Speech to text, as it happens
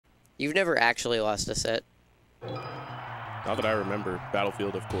You've never actually lost a set? Not that I remember.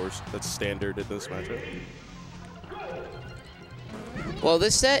 Battlefield, of course. That's standard in this matchup. Well,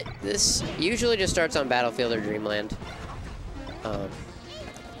 this usually just starts on Battlefield or Dreamland.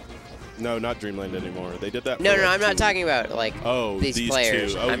 No, not Dreamland anymore. They did that. No, I'm not talking about like these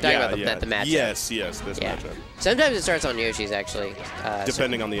players. Two. Oh, I'm talking about the matchup. Yes, this matchup. Sometimes it starts on Yoshi's actually.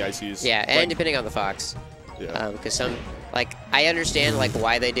 Depending on the ICs. Yeah, and depending on the Fox. Yeah. Because I understand like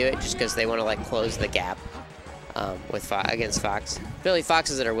why they do it, just because they want to like close the gap against Fox. Really,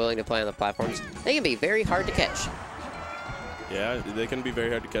 foxes that are willing to play on the platforms, they can be very hard to catch. Yeah, they can be very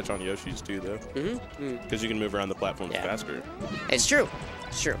hard to catch on Yoshi's too, though. Because you can move around the platforms faster. It's true.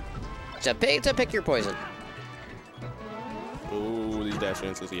 It's true. To pick your poison. Ooh, these dash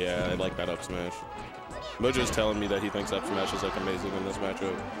dances. Yeah, I like that up smash. Mojo's telling me that he thinks up smash is like amazing in this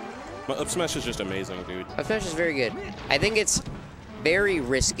matchup. Up smash is just amazing, dude. Up smash is very good. I think it's very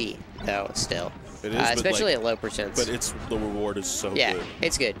risky though. Still, it is, especially at low percents. But the reward is so good. Yeah,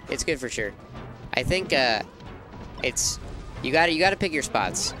 it's good. It's good for sure. I think it's you gotta pick your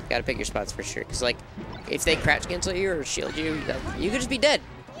spots. You gotta pick your spots for sure. Cause like if they crouch cancel you or shield you, you could just be dead.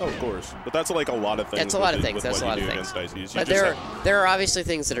 Oh, of course. But that's like a lot of things. That's a lot of things. That's a lot of things. But there are obviously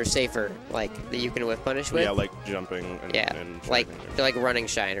things that are safer, like that you can whiff punish with. Yeah, like jumping. And like running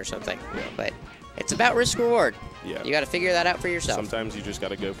shine or something. Yeah. But it's about risk reward. Yeah. You got to figure that out for yourself. Sometimes you just got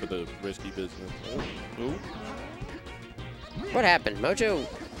to go for the risky business. Ooh. What happened? Mojo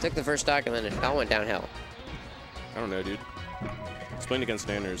took the first stock and then it all went downhill. I don't know, dude. He's playing against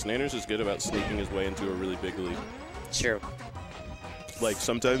Nanners. Nanners is good about sneaking his way into a really big lead. It's true. Like,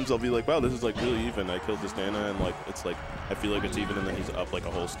 sometimes I'll be like, wow, this is, like, really even. I killed this Nana, and, like, it's, like, I feel like it's even, and then he's up, like, a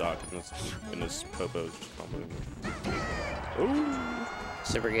whole stock, and his Popo is just comboing. Ooh.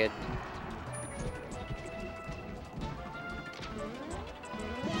 Super good.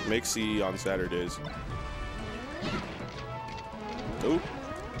 Make C on Saturdays. Ooh.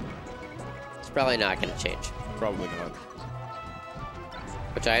 It's probably not going to change. Probably not.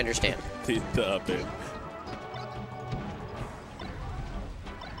 Which I understand. The update.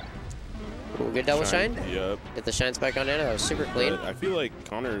 Ooh, good double shine? Yep. Get the shine spike on Nana. That was super clean. But I feel like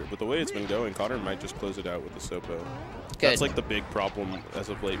Connor, with the way it's been going, Connor might just close it out with the Sopo. Good. That's like the big problem as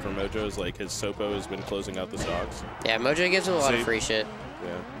of late for Mojo is like his Sopo has been closing out the stocks. Yeah, Mojo gives him a lot of free shit.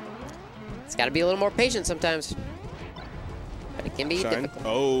 Yeah. It's got to be a little more patient sometimes. But it can be difficult.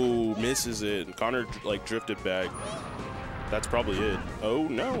 Oh, misses it. Connor like drifted back. That's probably it. Oh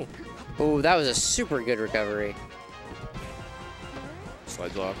no. Ooh, that was a super good recovery.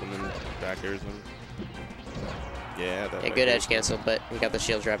 Slides off and then back airs him. Yeah, that good edge cancel, but we got the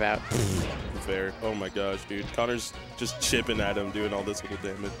shield drop out. Fair. Oh my gosh, dude. Connor's just chipping at him, doing all this little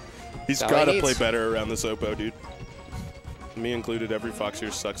damage. He's got to play better around the Sopo, dude. Me included, every Fox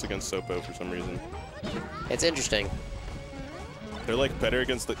here sucks against Sopo for some reason. It's interesting. They're like better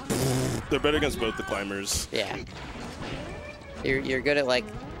against they're better against both the climbers. Yeah. You're good at like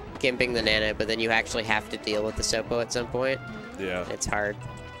gimping the Nana, but then you actually have to deal with the Sopo at some point. Yeah. It's hard.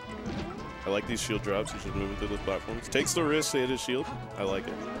 I like these shield drops. He's just moving through those platforms. Takes the risk to hit his shield. I like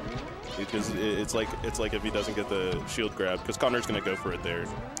it. Because it's like if he doesn't get the shield grab, because Connor's gonna go for it there.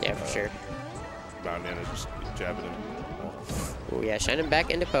 Yeah, for sure. Nana just jabbing him. Oh yeah, shine him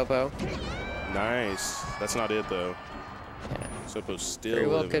back into Popo. Nice. That's not it though. Yeah. Sopo's still Very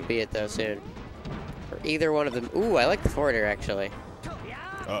well could be it though soon. For either one of them. Ooh, I like the forward air actually.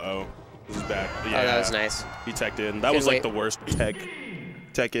 Uh-oh. This is bad. Yeah. Oh, that was nice. He teched in. That was like the worst tech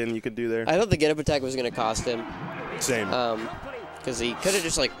in you could do there. I thought the get up attack was gonna cost him. Same. Because he could have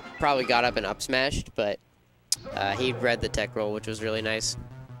just like probably got up and up smashed, but he read the tech roll, which was really nice.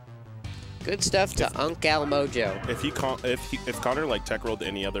 Good stuff to Uncal Mojo. If Connor like tech rolled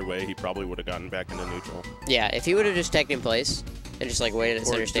any other way, he probably would have gotten back into neutral. Yeah, if he would have just teched in place and just like waited at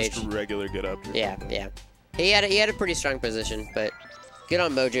center stage. Just regular get up. Yeah, yeah. He had a pretty strong position, but good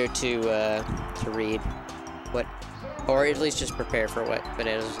on Mojo to read what, or at least just prepare for what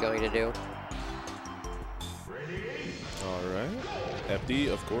Bananas was going to do. All right, FD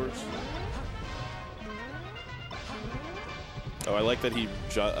of course. Oh, I like that he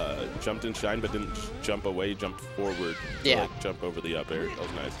jumped in shine, but didn't jump away. He jumped forward. Yeah. Like, jump over the up air. That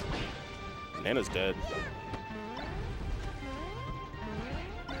was nice. Nana's dead.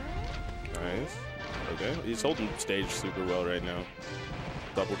 Nice. Okay. He's holding stage super well right now.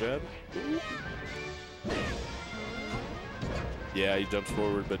 Double jab. Yeah, he jumps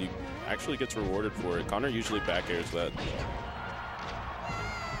forward, but he actually gets rewarded for it. Connor usually back airs that.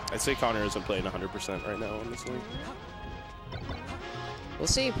 I'd say Connor isn't playing 100% right now, honestly. We'll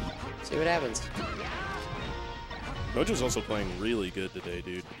see. See what happens. Mojo's also playing really good today,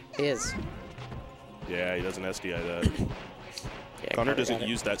 dude. He is. Yeah, he doesn't SDI that. Yeah, Connor doesn't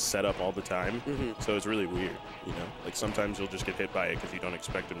use that setup all the time, so it's really weird, you know? Like, sometimes you'll just get hit by it because you don't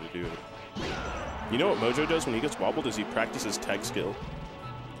expect him to do it. You know what Mojo does when he gets wobbled is he practices tech skill.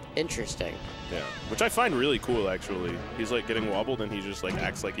 Interesting. Yeah, which I find really cool, actually. He's, like, getting wobbled, and he just, like,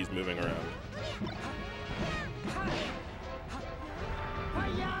 acts like he's moving around.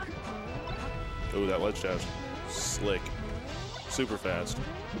 Oh, that ledge dash. Slick. Super fast.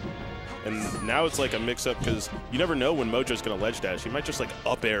 And now it's like a mix-up because you never know when Mojo's going to ledge dash. He might just, like,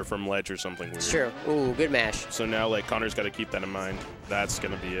 up air from ledge or something weird. It's true. Ooh, good mash. So now, like, Connor's got to keep that in mind. That's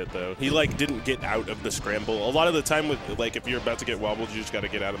going to be it, though. He, like, didn't get out of the scramble. A lot of the time, with like, if you're about to get wobbled, you just got to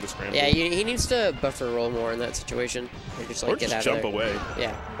get out of the scramble. Yeah, he needs to buffer roll more in that situation. Or just, like, get out jump of there. away.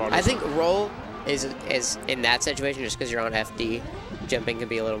 Yeah. Honestly. I think roll is in that situation just because you're on FD. Jumping can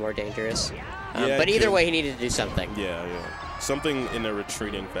be a little more dangerous. Yeah, but either way, he needed to do something. Yeah, yeah. Something in a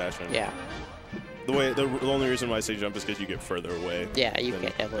retreating fashion. Yeah. The only reason why I say jump is because you get further away. Yeah, you can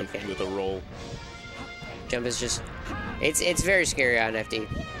definitely can. With a roll. Jump is just, it's very scary on FD.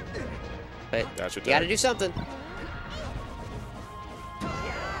 But you got to do something.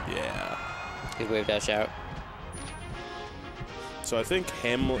 Yeah. Good wave dash out. So I think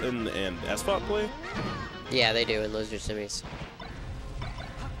Hamlin and SFOT play? Yeah, they do in Loser Simis.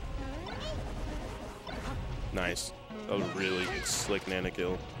 Nice. That was a really slick Nana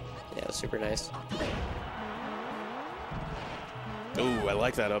kill. Yeah, it was super nice. Ooh, I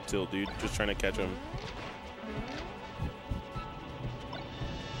like that up tilt, dude. Just trying to catch him.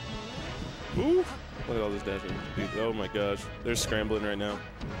 Ooh. Look at all this dashing. Dude, oh my gosh. They're scrambling right now.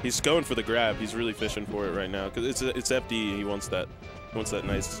 He's going for the grab. He's really fishing for it right now. Because it's FD. He wants that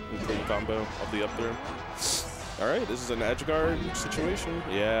nice and clean combo off the up throw. All right, this is an edge guard situation.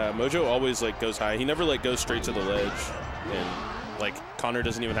 Yeah, Mojo always, like, goes high. He never, like, goes straight to the ledge. And, like, Connor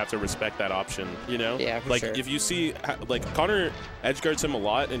doesn't even have to respect that option, you know? Yeah, for like, sure. if you see, like, Connor edge guards him a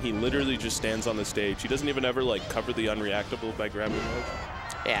lot, and he literally just stands on the stage. He doesn't even ever, like, cover the unreactable by grabbing ledge.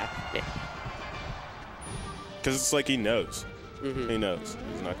 Yeah. Because it's like he knows. He knows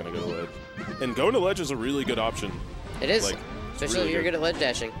he's not going to go to ledge. And going to ledge is a really good option. It is. Like, especially really if you're good at ledge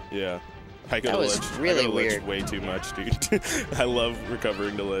dashing. Yeah. I go That to was ledge. really I go to ledge weird. way too much, dude. I love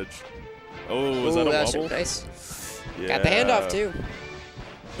recovering to ledge. Oh, was that a wobble? Nice. Yeah. Got the handoff too.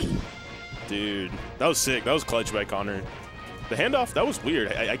 Dude, that was sick. That was clutch by Connor. The handoff, that was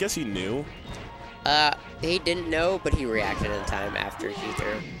weird. I guess he knew. He didn't know, but he reacted in time after he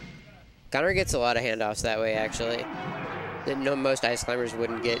threw. Connor gets a lot of handoffs that way, actually. That most ice climbers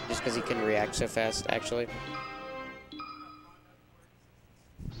wouldn't get just because he can react so fast, actually.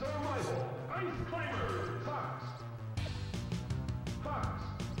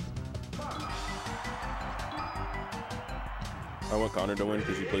 I want Connor to win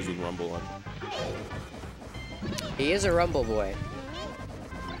because he plays with Rumble on. He is a Rumble boy.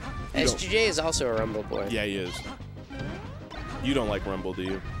 SGJ is also a Rumble boy. Yeah, he is. You don't like Rumble, do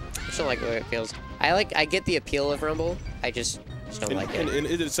you? I just don't like the way it feels. I get the appeal of Rumble. I just don't like it. And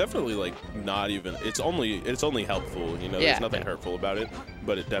it's definitely, like, not even. It's only helpful. You know, Yeah, there's nothing hurtful about it.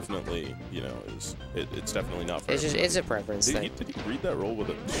 But it definitely, you know, it's definitely not for everyone. It's a preference thing. Did he read that roll with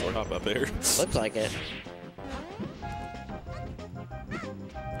a short hop up air? Looks like it.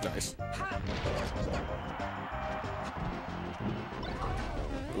 Nice.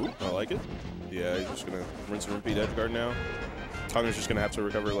 Ooh, I like it. Yeah, he's just gonna rinse and repeat edge guard now. Connor's just gonna have to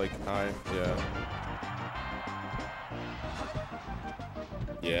recover, like, high. Yeah.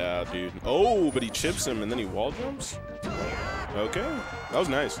 Yeah, dude. Oh, but he chips him and then he wall jumps? Okay. That was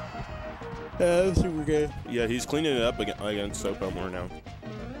nice. Yeah, that's super good. Yeah, he's cleaning it up against Sopo more now.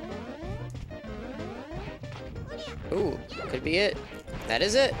 Ooh, could be it. That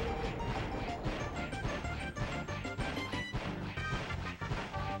is it.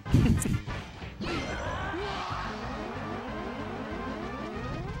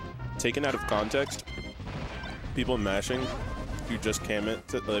 Taken out of context, people mashing, if you just cam it,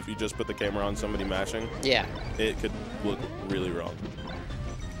 if you just put the camera on somebody mashing, Yeah, it could look really wrong.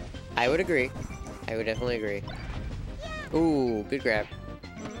 I would agree. I would definitely agree. Ooh, good grab.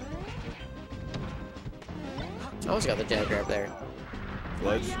 Almost got the jab grab there.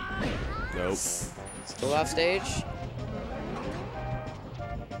 Ledge? Nope. Still off stage.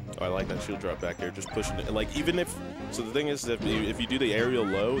 Oh, I like that shield drop back there, just pushing it. Like, even if, so the thing is that if you do the aerial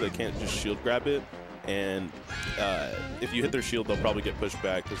low, they can't just shield grab it. And if you hit their shield, they'll probably get pushed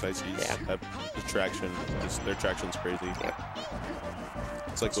back because ICs have the traction. Their traction's crazy. Yep.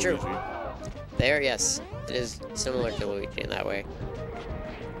 It's like It's true. Luigi. There, yes. It is similar to Luigi in that way.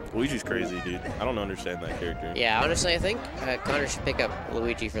 Luigi's crazy, dude. I don't understand that character. Yeah, honestly, I think Connor should pick up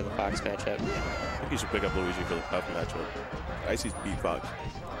Luigi for the Fox matchup. I think he should pick up Luigi for the Puff matchup. Icy's beat Fox.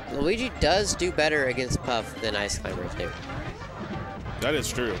 Luigi does do better against Puff than Ice Climbers do. That is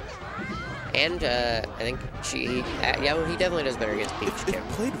true. And I think he definitely does better against Peach, too. If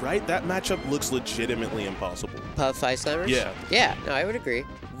played right, that matchup looks legitimately impossible. Puff Ice Climbers? Yeah. Yeah, no, I would agree.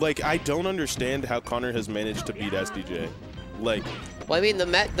 Like, I don't understand how Connor has managed to beat SDJ. Like... Well, I mean,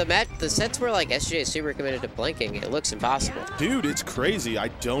 the sets where, like, SJ is super committed to blinking, it looks impossible. Dude, it's crazy. I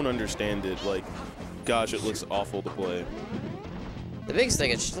don't understand it. Like, gosh, it looks awful to play. The biggest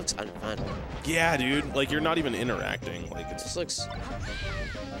thing, it just looks unfun. Yeah, dude. Like, you're not even interacting. Like, It just looks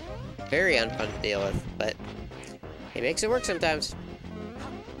very unfun to deal with, but he makes it work sometimes.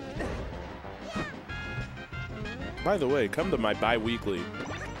 By the way, come to my bi-weekly.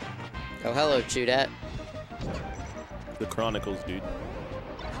 Oh, hello, Chudette. The Chronicles, dude.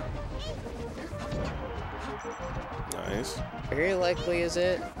 Nice. Very likely, is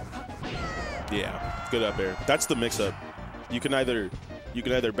it? Yeah, good up air. That's the mix-up. You can either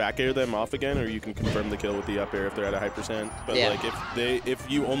back air them off again, or you can confirm the kill with the up air if they're at a high percent. But yeah. like if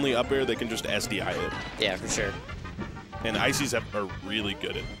you only up air, they can just SDI it. Yeah, for sure. And Icy's are really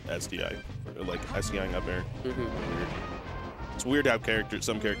good at SDI, like SDIing up air. Weird. It's weird how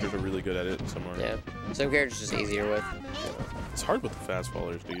some characters are really good at it and some aren't. Yeah, some characters just easier with. It's hard with the fast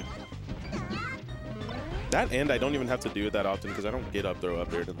fallers, dude. That and I don't even have to do it that often because I don't get up throw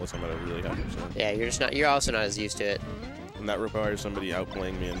up air unless I'm at a really high percent. Yeah, you're also not as used to it. And that requires somebody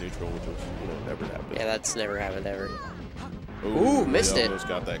outplaying me in neutral, which is never happened. Yeah, that's never happened ever. Ooh, missed it. Almost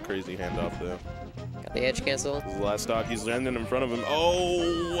got that crazy handoff though. Got the edge cancel. This is the last stock. He's landing in front of him.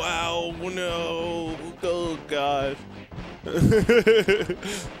 Oh wow, no! Oh gosh.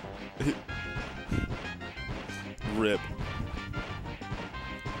 Rip.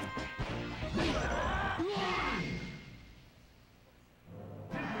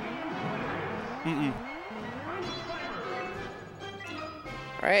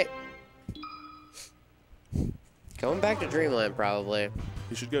 All right. Going back to Dreamland, probably.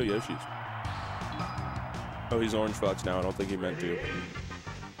 He should go Yoshi's. Oh, he's Orange Fox now. I don't think he meant to.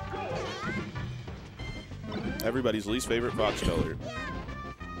 Everybody's least favorite Fox color.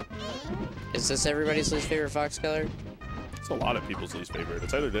 Is this everybody's least favorite Fox color? It's a lot of people's least favorite.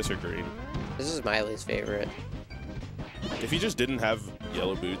 It's either this or green. This is my least favorite. If he just didn't have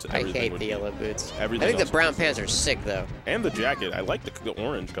yellow boots, I hate the yellow boots. I think the brown pants are sick, though. And the jacket. I like the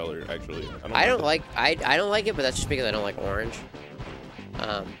orange color, actually. I don't like it, but that's just because I don't like orange.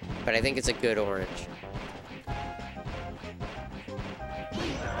 But I think it's a good orange.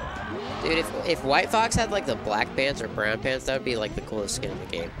 Dude, if White Fox had like the black pants or brown pants, that would be like the coolest skin in the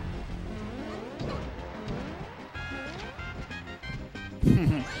game.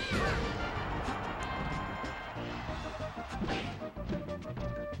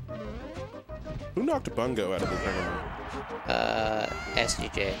 Who knocked Bungo out of the tournament?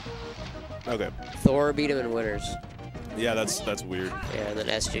 SGJ. Okay. Thor beat him in winners. Yeah, that's weird. Yeah, and then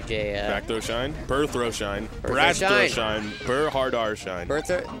SGJ. Back throw shine. Burr throw shine. Brad throw shine. Burr hard R shine.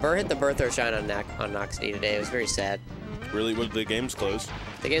 Burr hit the Burr throw shine on Nox D today. It was very sad. Really? What, the game's close?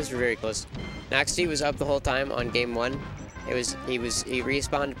 The games were very close. Nox D was up the whole time on game 1. He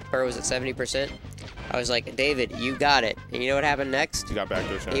respawned. Burr was at 70%. I was like, David, you got it. And you know what happened next? He got back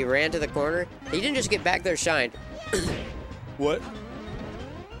there shine. He ran to the corner. He didn't just get back there shined. What?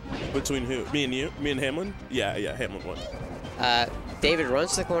 Between who? Me and you? Me and Hamlin? Yeah, Hamlin won. David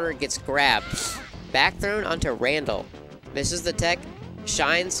runs to the corner, gets grabbed, back thrown onto Randall, misses the tech,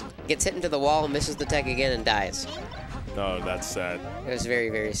 shines, gets hit into the wall, misses the tech again, and dies. Oh, that's sad. It was very,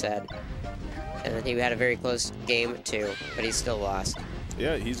 very sad. And then he had a very close game too, but he still lost.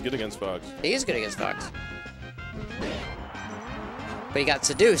 Yeah, he's good against Fox. He is good against Fox. But he got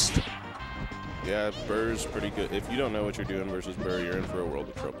seduced. Yeah, Burr's pretty good. If you don't know what you're doing versus Burr, you're in for a world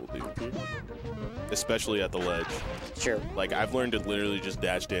of trouble, dude. Especially at the ledge. Sure. Like, I've learned to literally just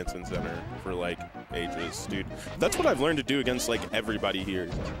dash dance in center for, like, ages, dude. That's what I've learned to do against, like, everybody here.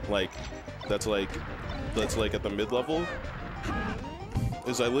 Like, that's like at the mid-level.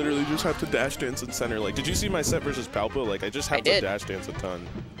 Is I literally just have to dash dance in center. Like, did you see my set versus Palpo? Like, I just have to dash dance a ton.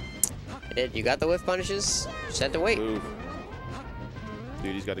 I did. You got the whiff punishes. Just had to wait. Ooh.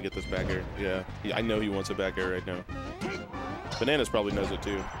 Dude, he's got to get this back air. Yeah, I know he wants a back air right now. Bananas probably knows it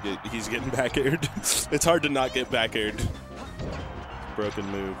too. He's getting back aired. It's hard to not get back aired. Broken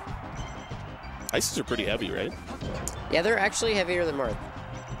move. Ices are pretty heavy, right? Yeah, they're actually heavier than Marth.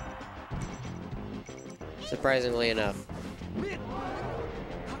 Surprisingly enough.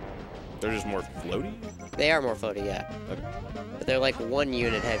 They're just more floaty? They are more floaty, yeah. Okay. But they're like 1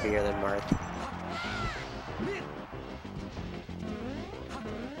 unit heavier than Marth.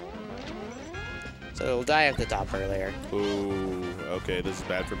 So it'll die at the top earlier. Ooh, okay, this is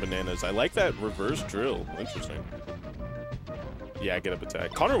bad for bananas. I like that reverse drill. Interesting. Yeah, get up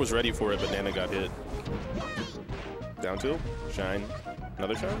attack. Connor was ready for it, but Nana got hit. Down tilt, shine.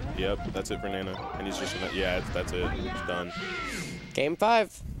 Another shine? Yep, that's it for Nana. And he's just, yeah, that's it. It's done. Game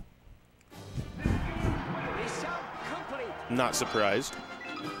 5. Not surprised.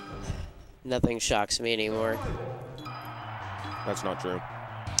 Nothing shocks me anymore. That's not true.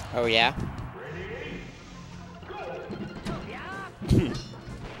 Oh, yeah?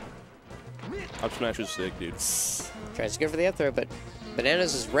 Up smash is sick, dude. Tries to go for the up throw, but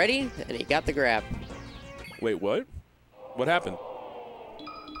Bananas is ready, and he got the grab. Wait, what? What happened?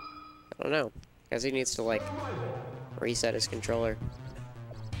 I don't know. Because he needs to, like, reset his controller.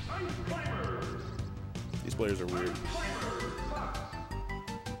 These players are weird.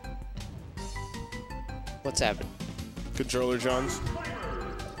 What's happened? Controller Johns.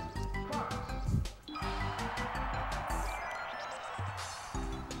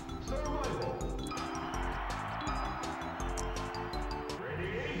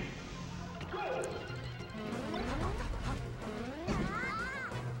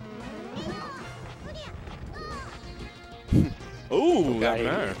 Ooh, that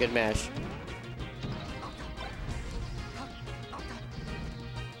mash. Good mash.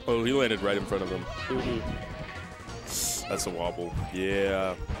 Oh, he landed right in front of him. Mm-hmm. That's a wobble.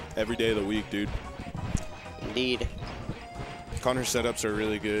 Yeah. Every day of the week, dude. Indeed. Connor's setups are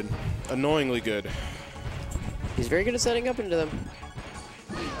really good. Annoyingly good. He's very good at setting up into them.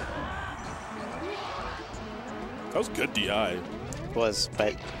 That was good DI. Was,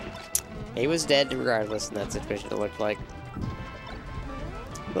 but he was dead regardless in that situation, it looked like.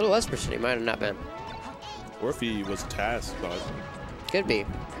 A little less percent, he might have not been. Or if he was tasked, but could be.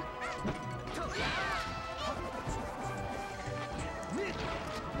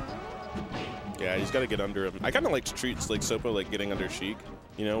 yeah, he's got to get under him. I kind of like to treat like Sopo like getting under Sheik,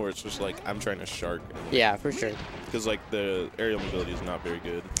 you know, where it's just like I'm trying to shark. Yeah, for sure. Because like the aerial mobility is not very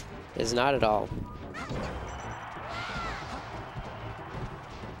good. It's not at all.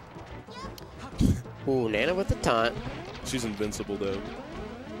 Ooh, Nana with the taunt. She's invincible though.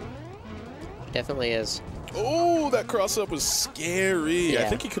 Definitely is. Oh, that cross up was scary. Yeah. I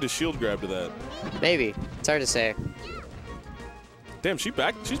think he could have shield grabbed to that. Maybe. It's hard to say. Damn, she's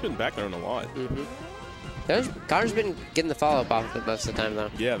been back there a lot. Mm-hmm. Connor's been getting the follow-up off of it most of the time,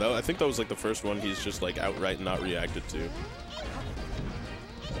 though. Yeah, I think that was like the first one he's just like outright not reacted to.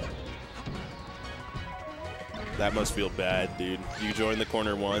 That must feel bad, dude. You join the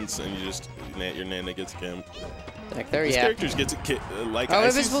corner once and you just your Nana gets gimped. Back there, These yeah. characters get to like oh,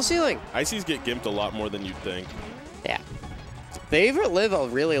 invisible ceiling. Ices get gimped a lot more than you'd think. Yeah. They either live a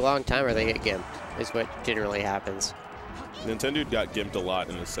really long time or they get gimped, is what generally happens. Nintendo got gimped a lot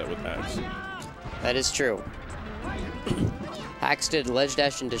in this set with Hacks. That is true. Hacks did ledge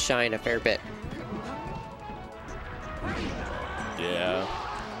dash into Shine a fair bit. Yeah.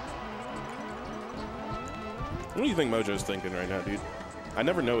 What do you think Mojo's thinking right now, dude? I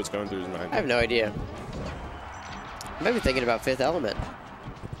never know what's going through his mind. I have no idea. I might be thinking about Fifth Element.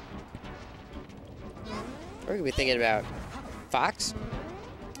 Or he could be thinking about Fox.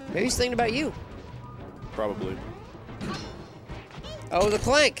 Maybe he's thinking about you. Probably. Oh, the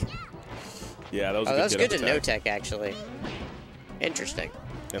clank. Yeah, that was. Oh, that was good to attack. no tech actually. Interesting.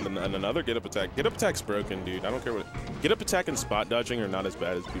 And another get up attack. Get up attack's broken, dude. I don't care what. Get up attack and spot dodging are not as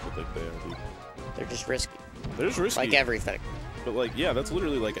bad as people think they are, dude. They're just risky. They're just risky. Like everything. But like, yeah, that's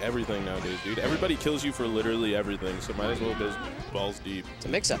literally like everything nowadays, dude. Everybody kills you for literally everything, so might as well go balls deep. It's a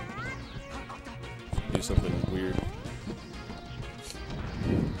mix-up. Do something weird.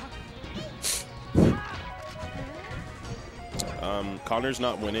 Connor's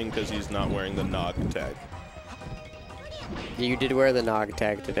not winning because he's not wearing the Nog tag. You did wear the Nog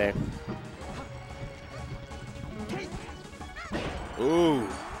tag today. Ooh,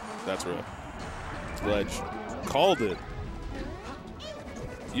 that's rough. Ledge. Called it.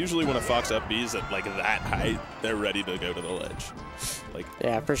 Usually when a Fox up B's at like that height, they're ready to go to the ledge. Like,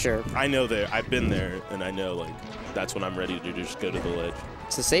 yeah, for sure. I know I've been there, and I know like that's when I'm ready to just go to the ledge.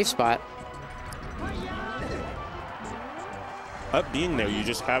 It's a safe spot. Up being there, you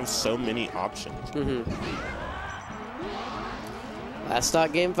just have so many options. Mm-hmm. Last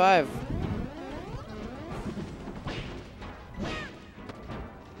stock, game 5.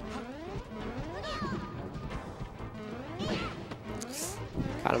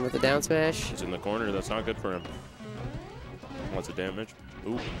 Caught him with the down smash. He's in the corner. That's not good for him. Lots of damage.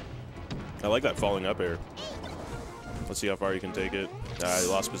 Ooh. I like that falling up air. Let's see how far you can take it. He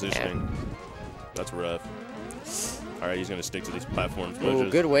lost positioning. Yeah. That's rough. All right, he's going to stick to these platforms. Ooh,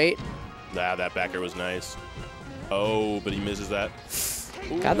 good weight. Nah, that back air was nice. Oh, but he misses that.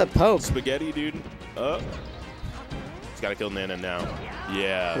 Ooh, got the poke. Spaghetti, dude. He's got to kill Nana now.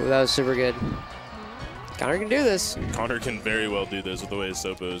 Yeah. Ooh, that was super good. Connor can do this. Connor can very well do this with the way his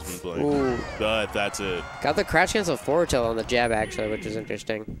Sopo has been playing. Ooh. But that's it. Got the crouch cancel forward tilt on the jab, actually, which is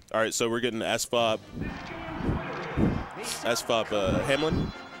interesting. All right, so we're getting SFOP.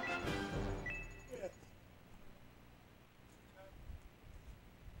 Hamlin.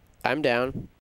 I'm down.